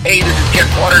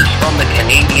Waters from the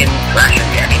Canadian thrash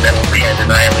and heavy metal band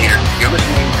Annihilator. You're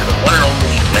listening to the one and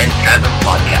only Phantasm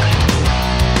Podcast.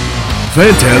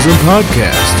 Phantasm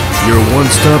Podcast, your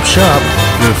one-stop shop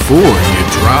before you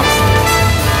drop.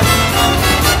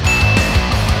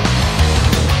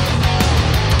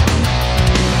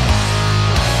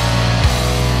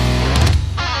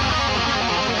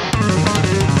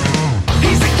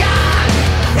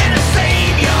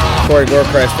 Corey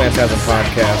Gorechrist, Phantasm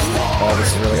Podcast.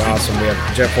 This is really awesome. We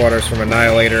have Jeff Waters from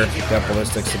Annihilator, got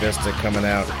Ballistic Sadistic coming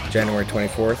out January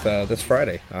 24th, this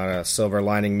Friday on Silver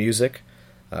Lining Music.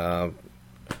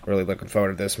 Really looking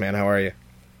forward to this, man. How are you?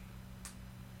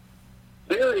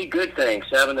 Very good, thanks.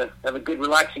 Having a good,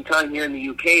 relaxing time here in the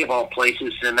UK, of all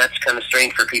places, and that's kind of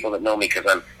strange for people that know me because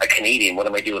I'm a Canadian. What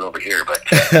am I doing over here? But,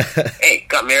 hey,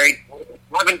 got married,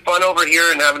 having fun over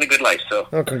here and having a good life. So,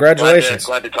 congratulations.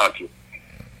 Glad to talk to you.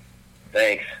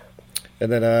 Thanks.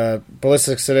 And then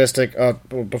Ballistic Sadistic,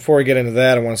 before we get into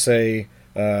that, I want to say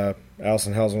Alice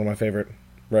in Hell is one of my favorite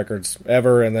records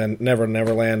ever, and then Never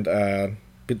Neverland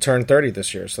turned 30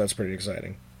 this year, so that's pretty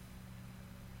exciting.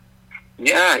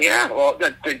 Yeah. Well,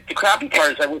 the crappy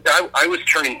part is I was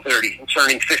turning 30. I'm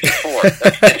turning 54.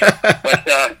 That's different. But,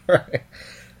 right.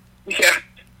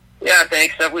 Yeah,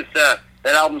 thanks.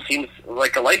 That album seems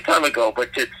like a lifetime ago,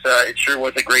 but it sure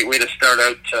was a great way to start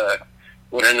out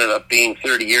what ended up being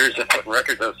 30 years of putting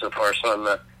records out so far, so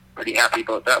I'm pretty happy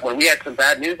about that one. We had some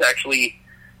bad news, actually,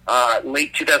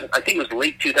 late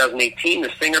 2018, the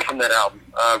singer from that album,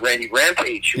 Randy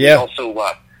Rampage, who was also,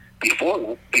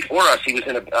 before us, he was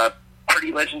in a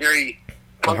pretty legendary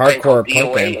punk band called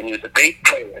DOA, and he was a bass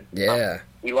player. Yeah.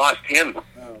 We lost him.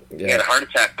 He had a heart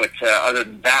attack, but other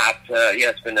than that,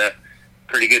 it's been a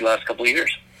pretty good last couple of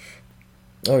years.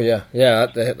 Oh, yeah. Yeah,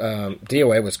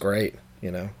 DOA was great,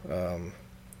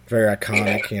 very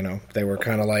iconic, They were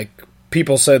kind of like,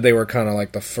 people said they were kind of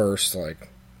like the first, like,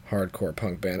 hardcore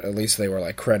punk band. At least they were,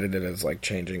 like, credited as, like,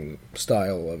 changing the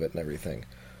style of it and everything.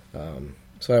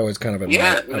 So I always kind of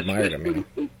admired them,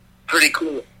 Pretty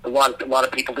cool. A lot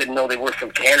of people didn't know they were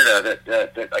from Canada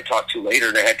that I talked to later,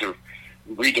 and I had to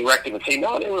redirect them and say,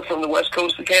 no, they were from the west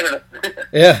coast of Canada.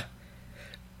 Yeah.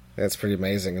 That's pretty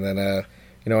amazing. And then,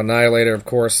 Annihilator, of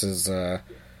course, is,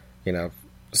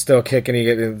 still kicking.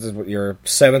 You get your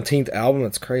 17th album.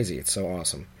 It's crazy. It's so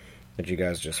awesome that you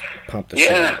guys just pumped the shit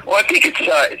out. Yeah, well, I think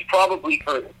it's probably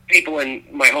for people in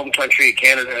my home country,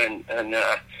 Canada, and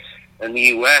the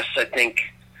U.S., I think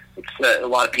it's a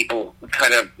lot of people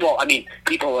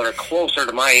people that are closer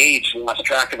to my age lost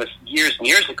track of us years and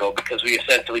years ago because we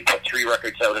essentially put 3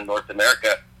 records out in North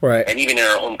America. Right. And even in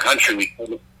our home country,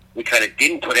 we kind of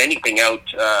didn't put anything out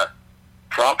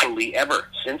properly ever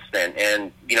since then.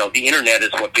 And, the internet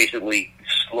is what basically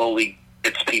slowly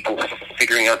gets people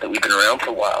figuring out that we've been around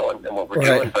for a while and what we're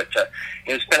doing. But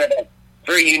it's been a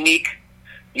very unique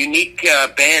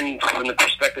band from the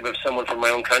perspective of someone from my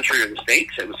own country or the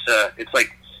States. It's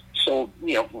like sold,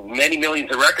 many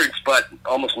millions of records, but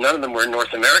almost none of them were in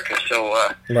North America. So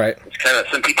it's kind of,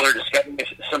 some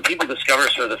people discover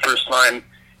us for the first time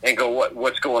and go,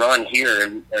 what's going on here,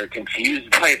 and are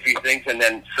confused by a few things. And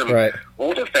then some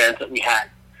older fans that we had,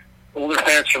 older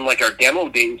fans from like our demo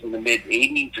days in the mid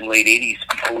 80s and late 80s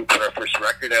before we put our first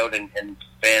record out, and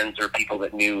fans or people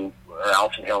that knew our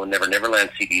Alice in Hell and Never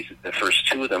Neverland CDs, the first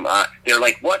 2 of them, they're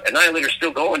like, what, Annihilator's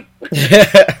still going?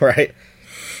 Right.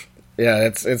 Yeah,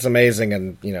 it's amazing,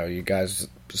 and you guys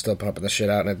still pumping the shit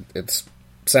out, and it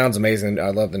sounds amazing.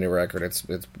 I love the new record. It's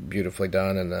beautifully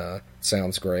done, and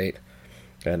sounds great.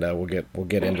 And we'll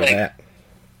get into that.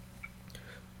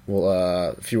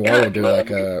 Well, if you want, we'll do like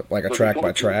a track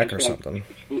by track or something.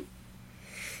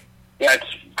 Yeah,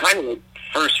 it's kind of the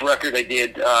first record I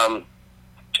did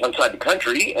outside the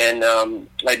country, and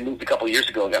I moved a couple of years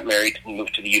ago and got married and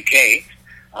moved to the UK,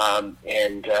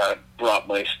 and brought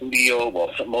my studio,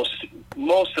 most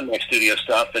of my studio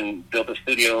stuff, and built a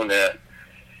studio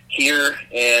here,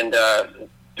 and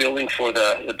building for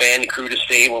the band crew to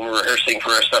stay when we're rehearsing for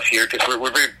our stuff here, because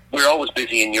we're always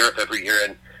busy in Europe every year,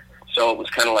 and so it was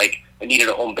kind of like I needed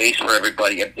a home base for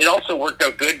everybody. It also worked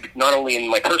out good, not only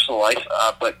in my personal life,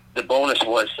 but the bonus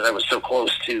was that I was so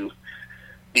close to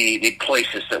the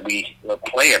places that we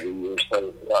play every year.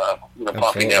 So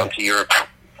popping down to Europe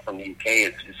from the UK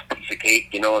is a piece of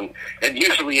cake, and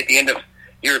usually at the end of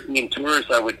European tours,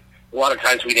 a lot of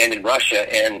times we'd end in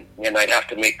Russia, and I'd have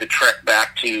to make the trek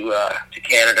back to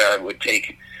Canada. It would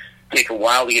take a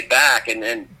while to get back, and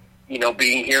then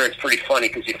being here, it's pretty funny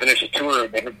because you finish a tour,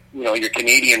 and your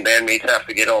Canadian bandmates have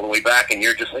to get all the way back, and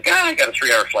you're just like, I got a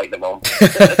 3-hour flight in the moment.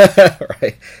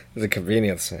 Right, the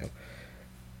convenience.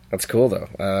 That's cool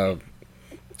though.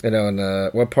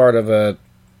 And what part of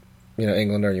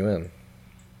England are you in?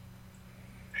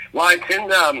 Well, it's in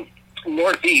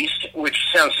northeast, which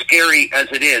sounds scary as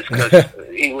it is, because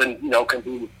England,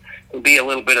 can be a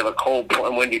little bit of a cold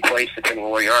and windy place depending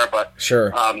on where you are. But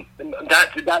sure,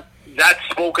 that's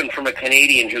spoken from a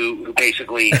Canadian who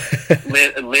basically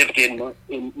lived in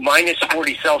minus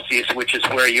 40 Celsius, which is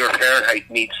where your Fahrenheit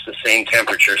meets the same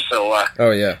temperature. So,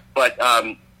 oh yeah, but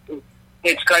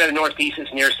it's kind of northeast.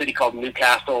 It's near a city called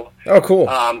Newcastle. Oh, cool.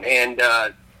 And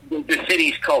the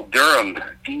city's called Durham,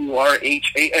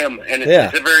 Durham, and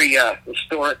it's a very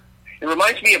historic. It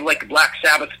reminds me of like Black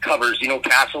Sabbath covers,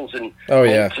 castles and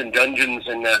boats and dungeons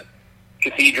and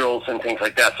cathedrals and things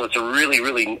like that. So it's a really,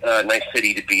 really nice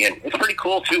city to be in. It's pretty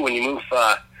cool too when you move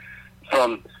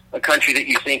from a country that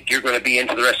you think you're going to be in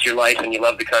for the rest of your life, and you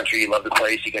love the country, you love the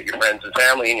place, you got your friends and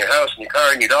family and your house and your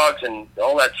car and your dogs and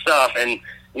all that stuff, and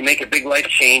you make a big life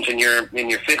change and you're in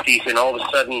your 50s, and all of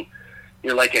a sudden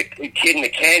you're like a kid in a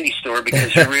candy store,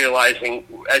 because you're realizing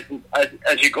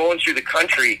as you're going through the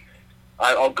country,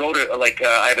 I'll go to,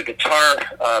 I have a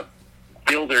guitar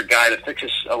builder guy that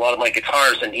fixes a lot of my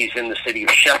guitars, and he's in the city of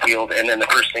Sheffield, and then the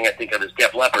first thing I think of is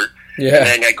Def Leppard. Yeah. And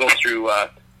then I go through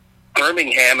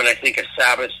Birmingham, and I think of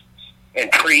Sabbath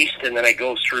and Priest, and then I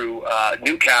go through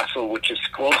Newcastle, which is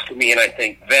close to me, and I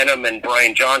think Venom and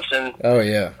Brian Johnson. Oh,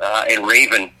 yeah. And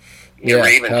Raven. Yeah,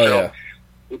 Raven. so,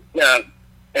 yeah.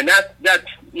 And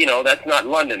that's not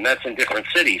London. That's in different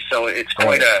cities. So it's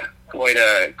quite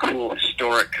a cool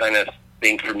historic kind of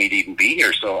thing for me to even be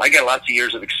here. So I got lots of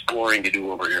years of exploring to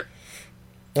do over here.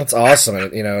 That's awesome.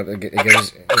 It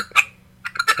gives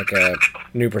like a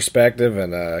new perspective,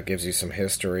 and gives you some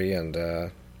history, and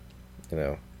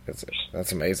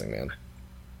that's amazing, man.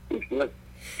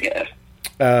 Yeah.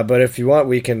 But if you want,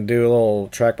 we can do a little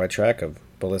track by track of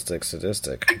Ballistic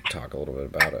Sadistic. Talk a little bit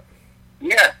about it.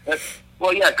 Yeah.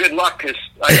 Good luck, because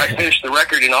I finished the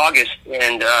record in August,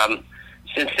 and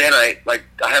since then I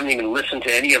haven't even listened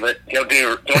to any of it. Don't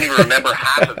even remember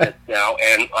half of it now,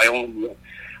 and I only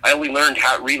relearned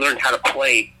how to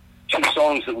play 2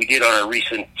 songs that we did on our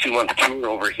recent 2-month tour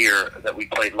over here that we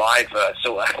played live.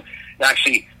 So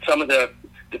actually, some of the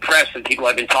press and people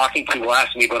I've been talking to will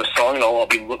ask me about a song, and I'll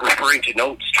be referring to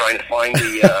notes trying to find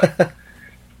the.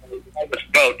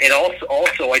 About. And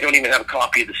also, I don't even have a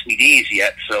copy of the CDs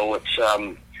yet, so it's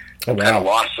I'm kind of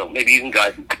lost. So maybe you can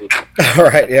guide me. All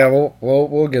right, yeah,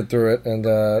 we'll get through it, and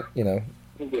we'll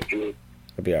get through it.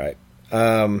 It'll be all right.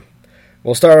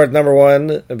 We'll start with number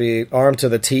 1. It'll be "Armed to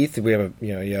the Teeth." We have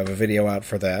you have a video out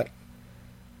for that.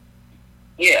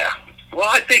 Yeah.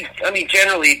 Well,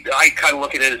 generally, I kind of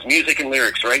look at it as music and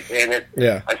lyrics, right? And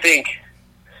I think.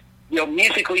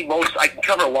 Musically, I can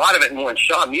cover a lot of it in one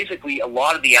shot. Musically, a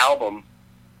lot of the album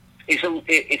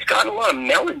it's got a lot of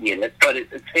melody in it, but at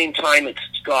the same time, it's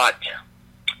got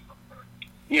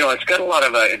a lot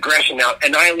of aggression. Now,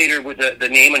 Annihilator, with the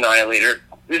name Annihilator.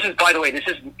 This is, by the way,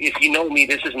 if you know me,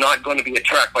 this is not going to be a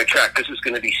track by track. This is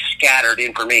going to be scattered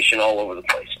information all over the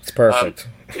place. It's perfect.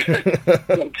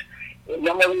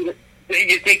 Annihilator,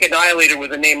 you think Annihilator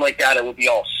with a name like that, it would be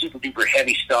all super duper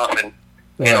heavy stuff and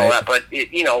all that, but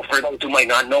for those who might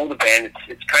not know the band,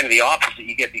 it's kind of the opposite.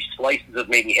 You get these slices of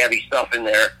maybe heavy stuff in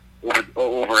there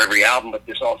over every album, but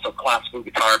there's also classical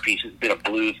guitar pieces, a bit of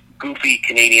blues, goofy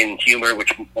Canadian humor,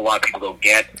 which a lot of people don't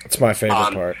get. It's my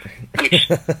favorite part. Which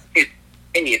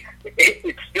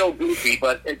it's still goofy,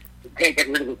 but you can't get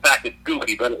rid of the fact it's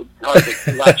goofy. But it's hard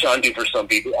to latch onto for some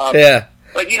people. Yeah.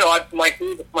 But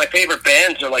my favorite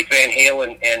bands are like Van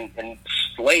Halen and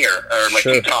Slayer are my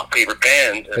 2 top favorite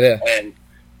bands. And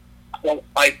well,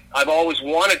 I've always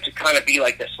wanted to kind of be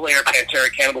like the Slayer,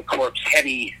 Pantera, Cannibal Corpse,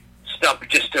 heavy stuff,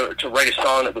 just to write a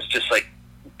song that was just like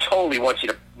totally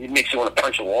it makes you want to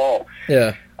punch a wall.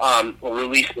 Yeah. Or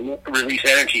release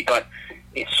energy, but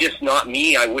it's just not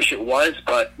me. I wish it was,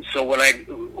 but so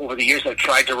over the years I've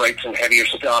tried to write some heavier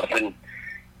stuff, and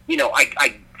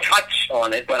I touch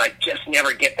on it, but I just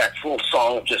never get that full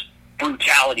song of just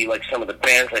brutality like some of the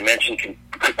bands I mentioned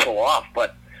could pull off.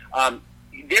 But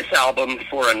this album,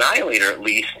 for Annihilator at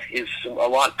least, is a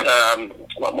lot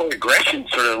more aggression,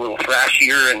 sort of a little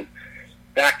thrashier and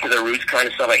back to the roots kind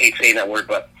of stuff. I hate saying that word,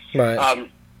 but right.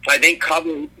 I think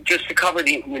to cover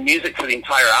the music for the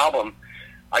entire album,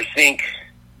 I think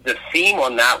the theme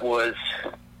on that was,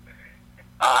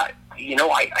 I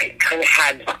kind of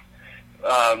had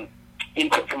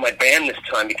input from my band this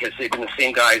time, because they've been the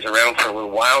same guys around for a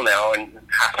little while now, and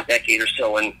half a decade or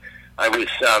so, and I was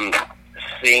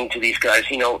saying to these guys,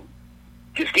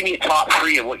 just give me a top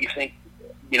 3 of what you think,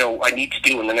 I need to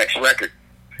do in the next record.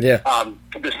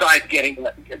 Besides getting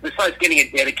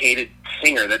a dedicated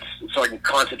singer, that's so I can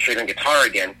concentrate on guitar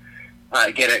again.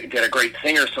 Get a great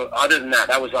singer. So other than that,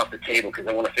 that was off the table because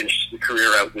I want to finish the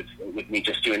career out with me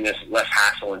just doing this, less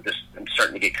hassle, and I'm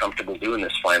starting to get comfortable doing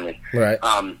this finally. Right.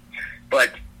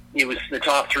 But it was the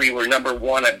top three were number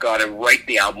one. I've got to write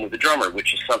the album with a drummer,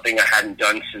 which is something I hadn't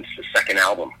done since the second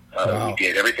album. We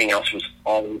did. Everything else was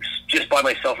always just by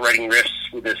myself writing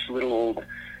riffs with this little old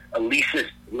Alesis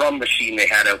drum machine they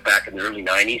had out back in the early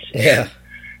 90s. Yeah. And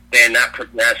then that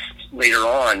progressed later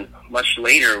on, much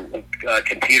later, when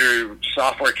computer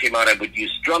software came out. I would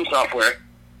use drum software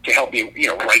to help me,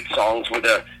 write songs with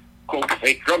a quote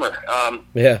fake drummer.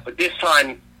 But this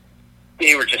time,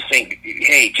 they were just saying,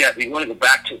 "Hey, Jeff, if you want to go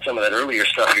back to some of that earlier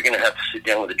stuff, you're going to have to sit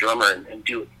down with a drummer and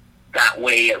do it that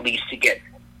way, at least to get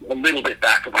a little bit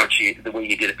back of the way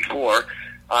you did it before."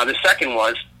 The second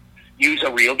was use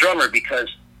a real drummer because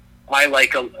I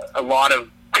like a lot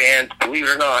of bands, believe it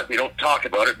or not, they don't talk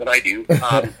about it, but I do.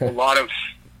 A lot of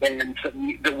bands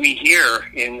that we hear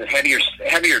in the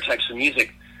heavier types of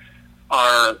music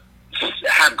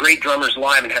have great drummers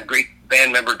live and have great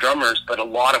band member drummers, but a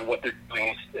lot of what they're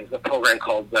doing is a program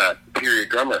called Superior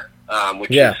Drummer,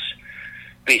 which is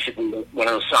basically one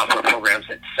of those software programs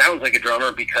that sounds like a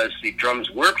drummer because the drums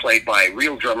were played by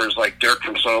real drummers like Dirk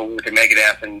from Soilwork and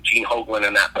Megadeth and Gene Hoglan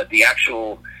and that, but the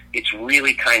actual, it's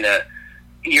really kind of,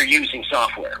 you're using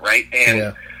software, right?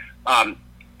 And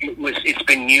it's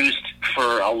been used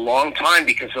for a long time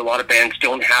because a lot of bands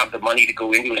don't have the money to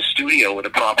go into a studio with a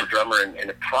proper drummer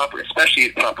and especially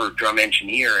a proper drum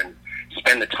engineer and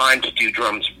spend the time to do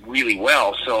drums really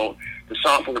well. So the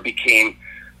software became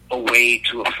a way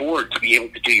to afford to be able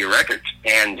to do your records.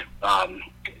 And,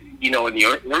 in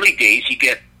the early days, you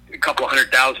get a couple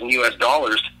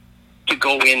 $100,000 to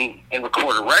go in and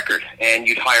record a record, and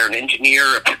you'd hire an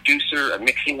engineer, a producer, a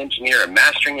mixing engineer, a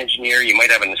mastering engineer. You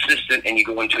might have an assistant, and you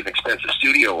go into an expensive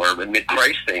studio or a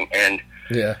mid-price thing. And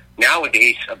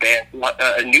nowadays,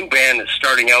 a new band that's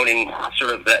starting out in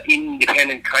sort of the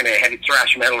independent kind of heavy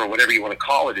thrash metal or whatever you want to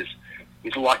call it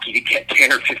is lucky to get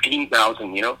 10 or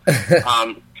 15,000.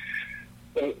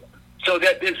 So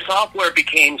that this software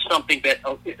became something that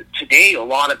today a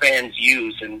lot of bands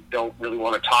use and don't really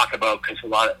want to talk about because a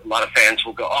lot of fans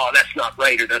will go, "Oh, that's not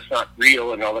right," or "That's not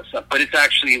real," and all that stuff. But it's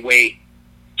actually a way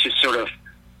to sort of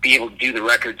be able to do the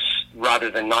records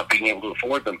rather than not being able to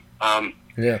afford them.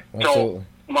 Absolutely. So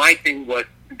my thing was,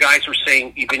 the guys were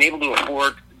saying, "You've been able to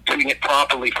afford doing it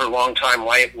properly for a long time.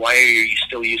 Why are you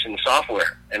still using the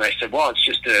software?" And I said, "Well, it's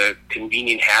just a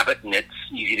convenient habit, and it's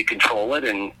easy to control it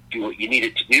and do what you need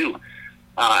it to do."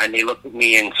 And they looked at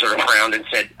me and sort of frowned and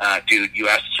said, "Dude, you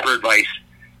asked us for advice.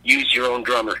 Use your own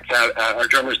drummer." Our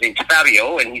drummer's name's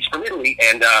Fabio, and he's from Italy.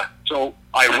 And so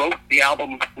I wrote the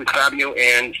album with Fabio,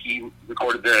 and he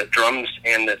recorded the drums.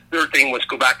 And the third thing was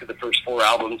go back to the first four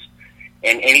albums,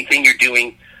 and anything you're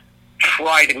doing,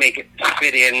 try to make it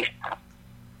fit in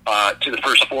to the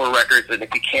first four records. And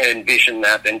if you can't envision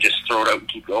that, then just throw it out and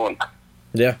keep going.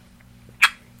 Yeah.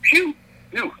 Phew.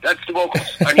 That's the vocals.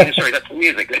 Sorry, that's the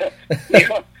music.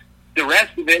 The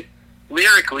rest of it,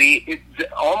 lyrically,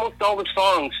 almost all the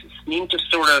songs seem to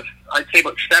sort of, I'd say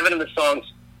about 7 of the songs,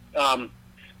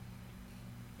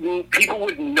 people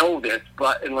wouldn't know this,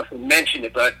 but unless I mention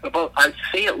it, but I'd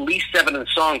say at least 7 of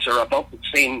the songs are about the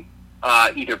same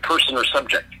either person or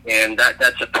subject, and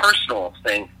that's a personal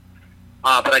thing.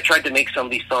 But I tried to make some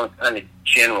of these songs kind of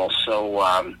general, so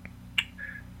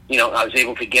I was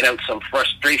able to get out some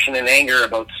frustration and anger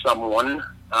about someone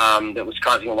that was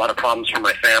causing a lot of problems for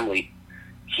my family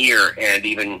here, and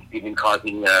even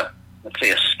causing, let's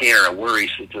say, a scare, a worry,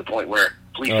 to the point where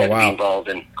police had to be involved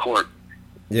in court.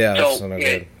 Yeah, so that's no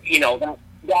good.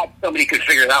 That somebody could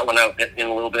figure that one out in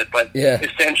a little bit, but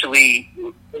essentially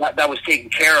that was taken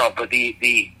care of. But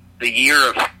the year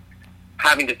of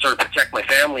having to sort of protect my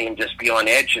family and just be on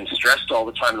edge and stressed all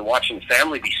the time, and watching the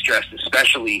family be stressed,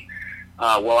 especially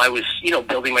while I was,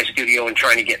 building my studio and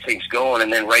trying to get things going,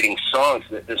 and then writing songs.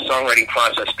 The songwriting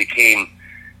process became,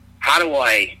 how do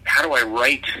I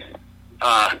write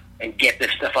and get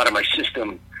this stuff out of my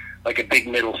system like a big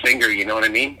middle finger? You know what I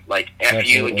mean? Like F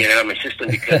you and get it out of my system,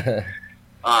 because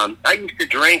I used to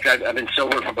drink. I've been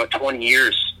sober for about 20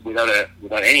 years without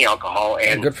any alcohol.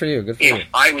 And good for you. If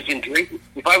I was in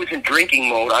drinking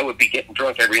mode, I would be getting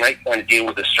drunk every night trying to deal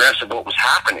with the stress of what was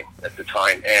happening at the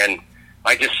time. And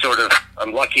I just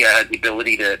I'm lucky I had the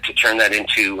ability to turn that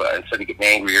into, instead of getting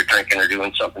angry or drinking or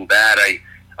doing something bad,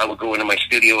 I would go into my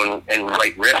studio and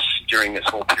write riffs during this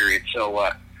whole period. So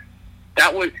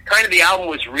that was kind of, the album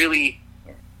was really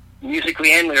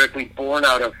musically and lyrically born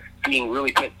out of being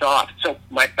really pissed off. So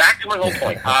back to my whole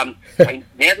point. I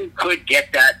never could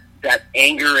get that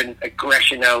anger and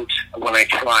aggression out when I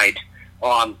tried.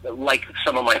 Like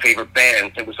some of my favorite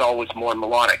bands, it was always more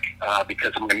melodic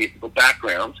because of my musical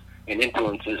background and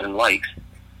influences and likes.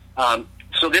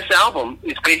 So this album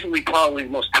is basically probably the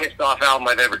most pissed off album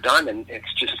I've ever done, and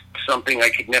it's just something I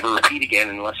could never repeat again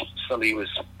unless somebody was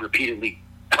repeatedly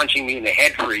punching me in the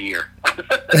head for a year.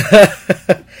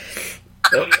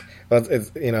 Well,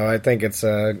 I think it's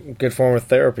a good form of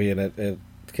therapy, and it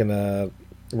can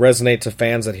resonate to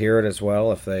fans that hear it as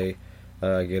well if they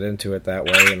get into it that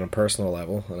way on a personal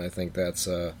level. And I think that's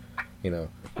a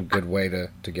good way to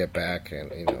get back,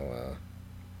 and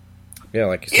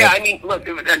like you said. Yeah, I mean, look,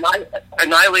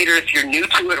 Annihilator, if you're new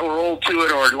to it or old to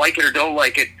it or like it or don't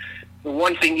like it, the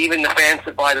one thing even the fans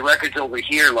that buy the records over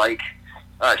here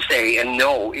say and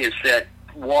know is that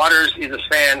Waters is a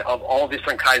fan of all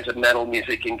different kinds of metal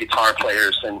music and guitar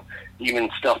players and even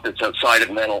stuff that's outside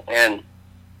of metal. And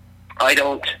I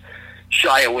don't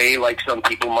shy away like some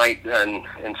people might and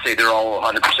say they're all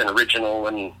 100% original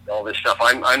and all this stuff.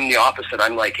 I'm the opposite.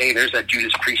 I'm like, hey, there's that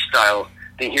Judas Priest style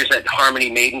thing. Here's that Harmony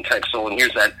Maiden type soul, and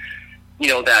here's that, you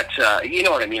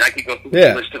know what I mean? I could go through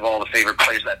the list of all the favorite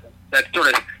players, that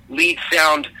sort of lead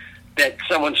sound that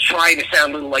someone's trying to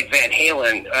sound a little like Van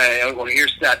Halen. Or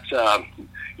here's that,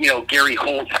 Gary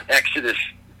Holt Exodus,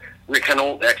 Rick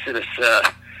Hanolt Exodus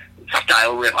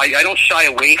style riff. I don't shy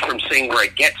away from saying where I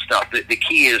get stuff. The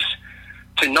key is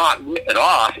to not rip it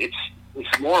off. It's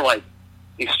more like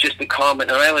it's just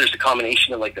Annihilator's a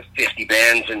combination of like the 50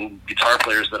 bands and guitar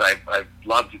players that I've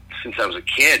loved since I was a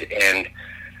kid, and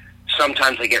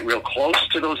sometimes I get real close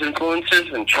to those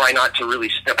influences and try not to really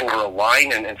step over a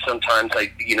line, and sometimes the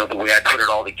way I put it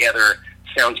all together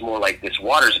sounds more like this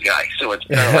Waters guy. So it's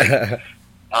kind of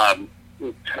like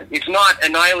it's not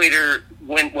Annihilator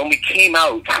when we came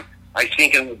out. I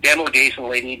think in the demo days in the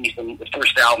late 80s, and the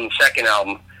first album, second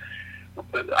album,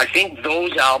 I think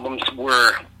those albums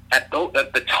were at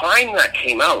the time that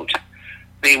came out,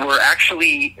 they were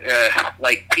actually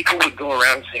like people would go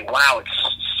around and say, "Wow,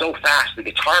 it's so fast! The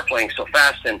guitar playing so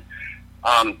fast, and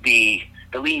the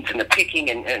leads and the picking,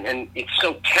 and it's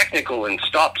so technical and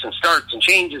stops and starts and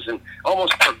changes and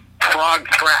almost prog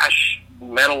thrash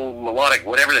metal melodic,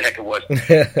 whatever the heck it was."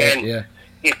 And yeah.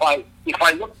 If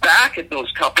I look back at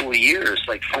those couple of years,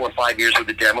 like 4 or 5 years with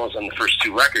the demos on the first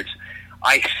two records,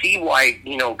 I see why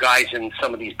guys in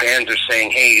some of these bands are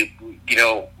saying, "Hey,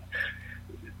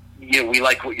 we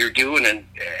like what you're doing," and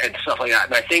stuff like that.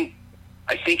 And I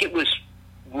think it was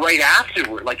right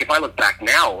afterward. Like if I look back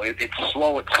now, it's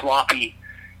slow, it's sloppy,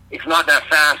 it's not that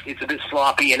fast, it's a bit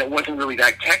sloppy, and it wasn't really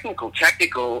that technical.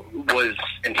 Technical was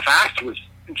and fast was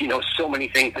so many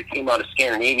things that came out of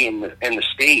Scandinavia and the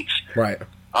States, right?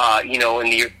 In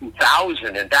the year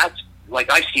 2000, and that's. Like,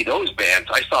 I see those bands.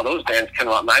 I saw those bands come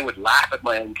out, and I would laugh at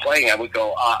my own playing. I would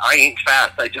go, I ain't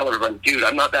fast. I tell everyone, dude,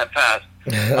 I'm not that fast.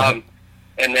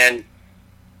 And then,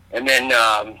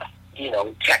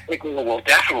 technically, well,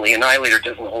 definitely, Annihilator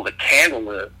doesn't hold a candle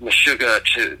to Meshuggah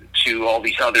to all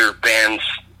these other bands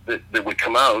that would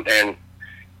come out.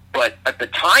 But at the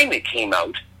time it came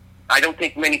out, I don't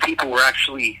think many people were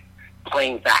actually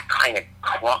playing that kind of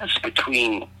cross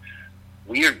between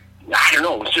weird. I don't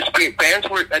know. It was just weird. Bands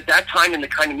were at that time in the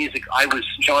kind of music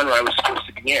genre I was supposed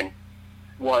to be in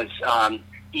was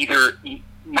either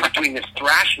doing this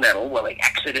thrash metal, well, like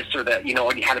Exodus, or that and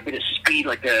you had a bit of speed,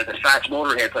 like the Fats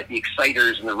Motorheads, like the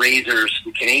Exciters and the Razors,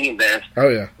 the Canadian bands. Oh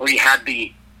yeah. Or you had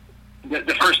the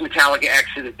first Metallica,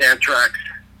 Exodus, Anthrax,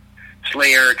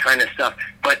 Slayer kind of stuff.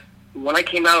 But when I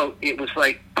came out, it was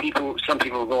like some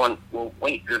people were going, "Well,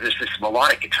 wait, there's this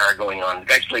melodic guitar going on. The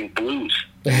guy's playing blues.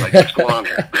 Like, what's going on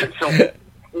here?" So,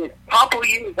 in a couple of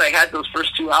years, I had those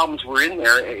first two albums were in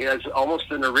there as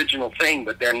almost an original thing.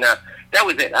 But then that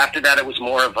was it. After that, it was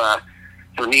more of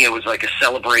for me, it was like a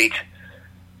celebrate.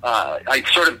 I'd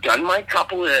sort of done my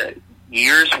couple of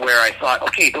years where I thought,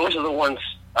 okay, those are the ones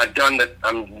I've done that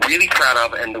I'm really proud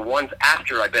of, and the ones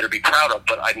after I better be proud of.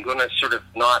 But I'm going to sort of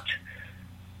not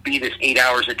be this 8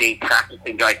 hours a day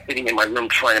practicing guy sitting in my room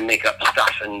trying to make up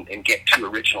stuff and get too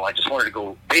original. I just wanted to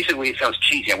go, basically it sounds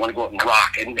cheesy, I want to go out and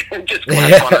rock and just go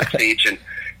have fun on stage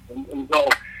and go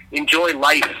enjoy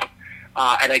life.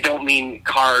 And I don't mean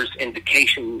cars and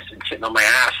vacations and sitting on my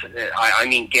ass. I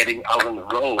mean getting out on the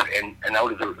road and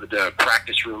out of the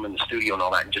practice room and the studio and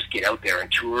all that, and just get out there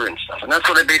and tour and stuff. And that's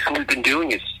what I've basically been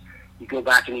doing is you go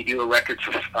back and you do a record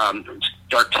from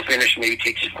start to finish, maybe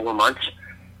takes you 4 months.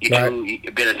 You do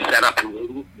a bit of setup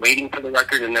and waiting for the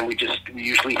record, and then we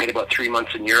usually hit about 3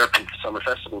 months in Europe and summer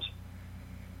festivals.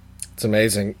 It's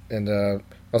amazing. And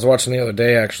was watching the other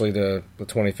day, actually, the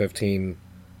 2015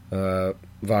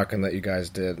 Wacken that you guys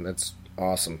did, and it's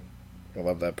awesome. I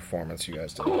love that performance you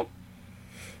guys did. Cool.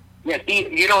 Yeah,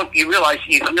 you realize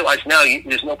now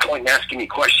there's no point in asking me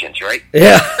questions, right?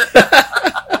 Yeah.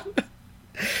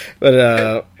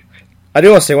 But I do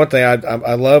want to say one thing.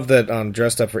 I love that on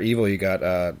Dressed Up for Evil you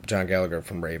got John Gallagher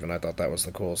from Raven. I thought that was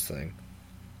the coolest thing.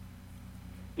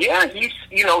 Yeah, he's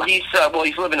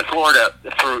living in Florida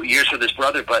for years with his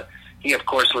brother, but he of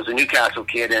course was a Newcastle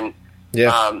kid, and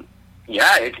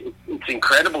it's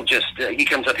incredible. Just he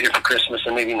comes up here for Christmas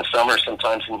and maybe in the summer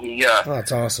sometimes, and he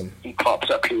that's awesome. He pops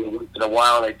up here once in a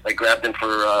while, and I grabbed him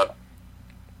for a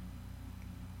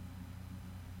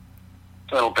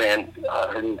little band,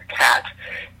 her name's Cat,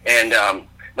 and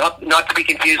not to be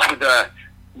confused with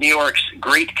New York's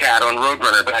Great Cat on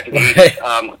Roadrunner back in the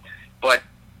 80s, but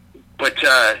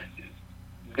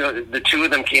the two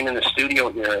of them came in the studio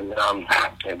here, and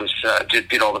it was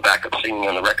did all the backup singing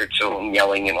on the record, so I'm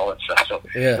yelling and all that stuff. So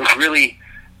it was really,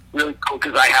 really cool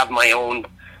because I have my own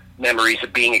memories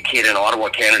of being a kid in Ottawa,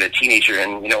 Canada, a teenager,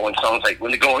 and when songs like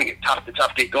when the going get tough, the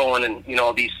tough get going, and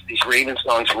these Raven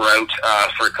songs were out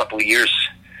for a couple of years.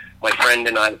 My friend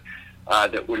and I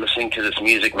that were listening to this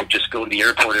music would just go to the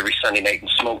airport every Sunday night and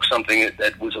smoke something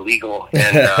that was illegal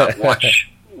and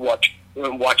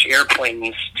watch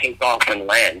airplanes take off and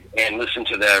land and listen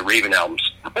to the Raven albums.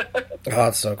 Oh,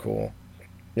 that's so cool.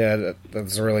 Yeah,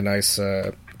 that's a really nice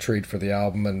treat for the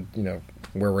album, and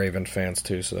we're Raven fans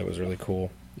too, so that was really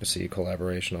cool to see a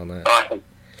collaboration on that. Awesome.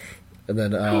 And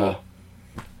then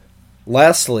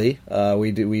lastly,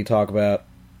 we talk about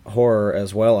horror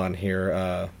as well on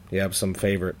here. You have some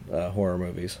favorite horror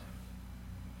movies?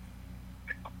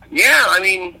 Yeah, I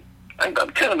mean, I'm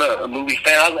kind of a movie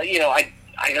fan.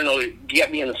 I don't know, you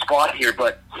get me in the spot here,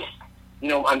 but,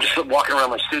 I'm just walking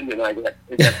around my studio, and I got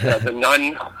The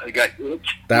Nun, I got It.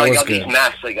 That was got good. These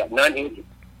masks, I got Nun, It,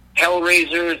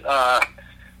 Hellraisers,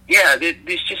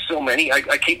 there's just so many.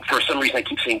 For some reason, I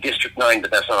keep saying District 9, but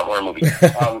that's not a horror movie.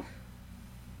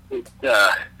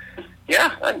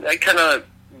 I kind of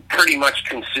pretty much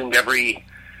consumed every,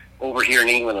 over here in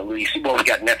England at least. Well, we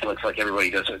got Netflix like everybody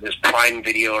does. There's Prime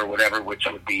Video or whatever, which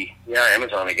would be,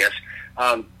 Amazon, I guess.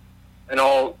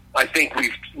 I think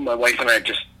my wife and I have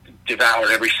just devoured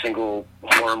every single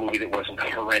horror movie that wasn't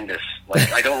horrendous.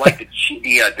 Like, I don't like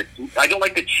I don't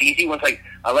like the cheesy ones. Like,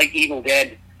 I like Evil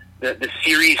Dead. The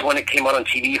series when it came out on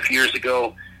TV a few years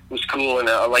ago was cool, and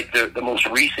I like the most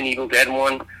recent Evil Dead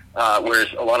one.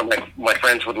 Whereas a lot of my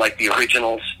friends would like the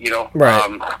originals, Right. I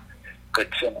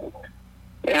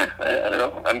don't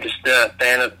know. I'm just a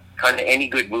fan of kind of any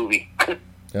good movie.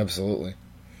 Absolutely.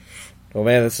 Well,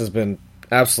 man, this has been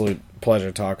absolute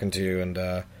pleasure talking to you, and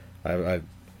I'm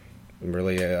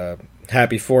really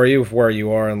happy for you where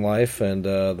you are in life, and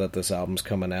that this album's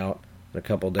coming out in a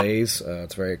couple days.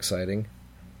 It's very exciting,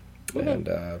 and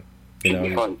I'm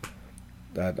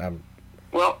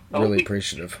really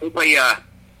appreciative.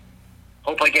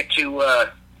 Hope I get to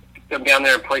come down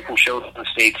there and play some shows in the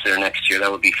States there next year.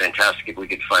 That would be fantastic if we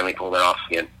could finally pull that off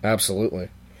again. Absolutely.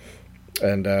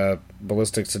 And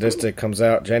Ballistic Sadistic comes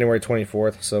out January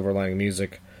 24th, Silver Lining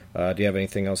Music. Do you have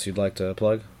anything else you'd like to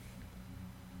plug?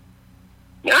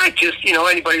 Yeah, just,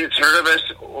 anybody that's heard of us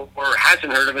or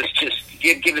hasn't heard of us, just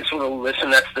give us a little listen.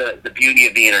 That's the beauty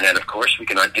of the internet, of course. We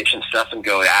can audition stuff and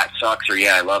go, it sucks, or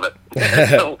I love it.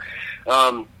 So,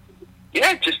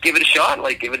 just give it a shot.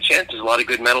 Give it a chance. There's a lot of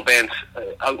good metal bands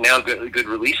out now, good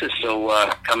releases. So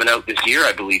coming out this year,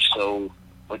 I believe. So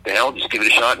what the hell? Just give it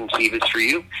a shot and see if it's for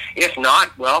you. If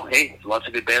not, well, hey, there's lots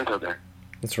of good bands out there.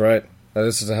 That's right.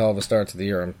 This is a hell of a start to the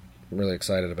year. I'm really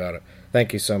excited about it.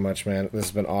 Thank you so much, man. This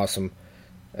has been awesome.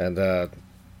 And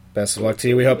best of luck to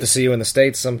you. We hope to see you in the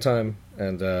States sometime.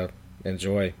 And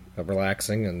enjoy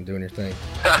relaxing and doing your thing.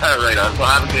 Right on. Well,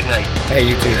 have a good night. Hey,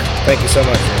 you too. Thank you so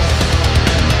much, man.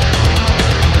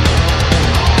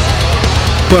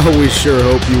 Well, we sure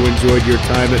hope you enjoyed your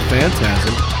time at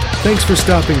Phantasm. Thanks for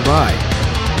stopping by.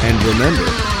 And remember,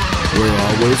 we're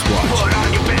always watching. Put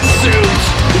on your best suit,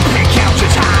 pick out your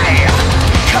tie,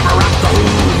 cover up the